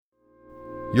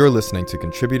You're listening to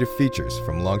contributed features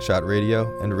from Longshot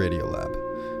Radio and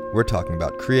Radiolab. We're talking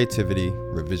about creativity,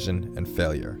 revision, and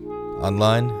failure,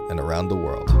 online and around the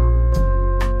world.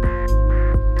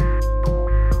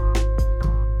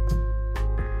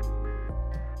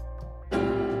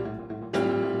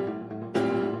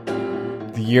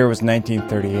 The year was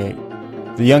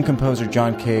 1938. The young composer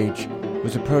John Cage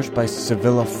was approached by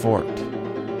Sevilla Fort,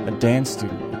 a dance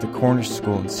student at the Cornish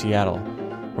School in Seattle,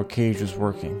 where Cage was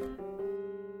working.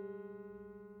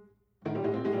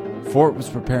 Fort was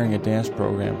preparing a dance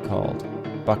program called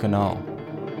Bacchanale.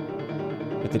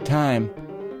 At the time,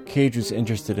 Cage was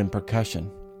interested in percussion,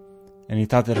 and he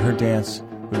thought that her dance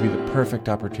would be the perfect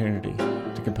opportunity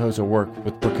to compose a work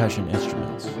with percussion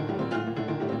instruments.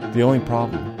 The only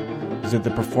problem is that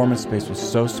the performance space was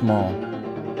so small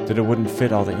that it wouldn't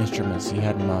fit all the instruments he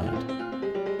had in mind.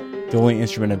 The only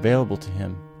instrument available to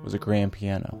him was a grand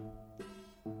piano.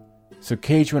 So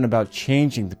Cage went about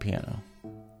changing the piano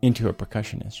into a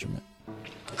percussion instrument.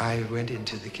 I went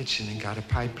into the kitchen and got a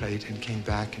pie plate and came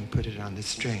back and put it on the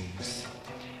strings.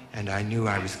 And I knew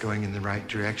I was going in the right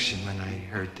direction when I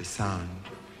heard the sound,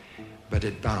 but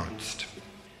it bounced.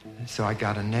 So I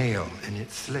got a nail and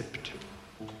it slipped.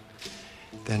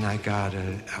 Then I got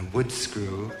a wood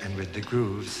screw, and with the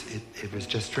grooves, it was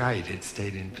just right. It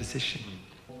stayed in position.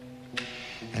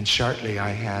 And shortly I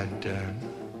had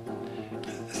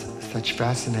such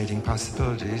fascinating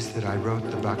possibilities that I wrote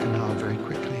the Bacchanale very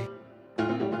quickly.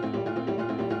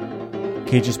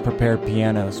 Cage's prepared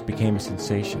pianos became a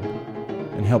sensation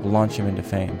and helped launch him into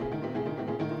fame.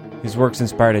 His works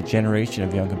inspired a generation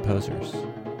of young composers,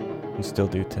 and still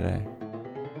do today.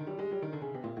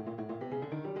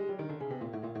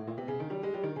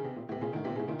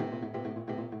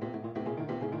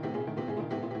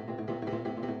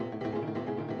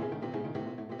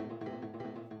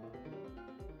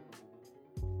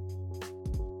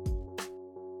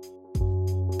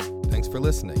 Thanks for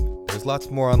listening. There's lots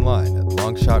more online at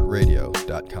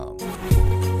longshotradio.com.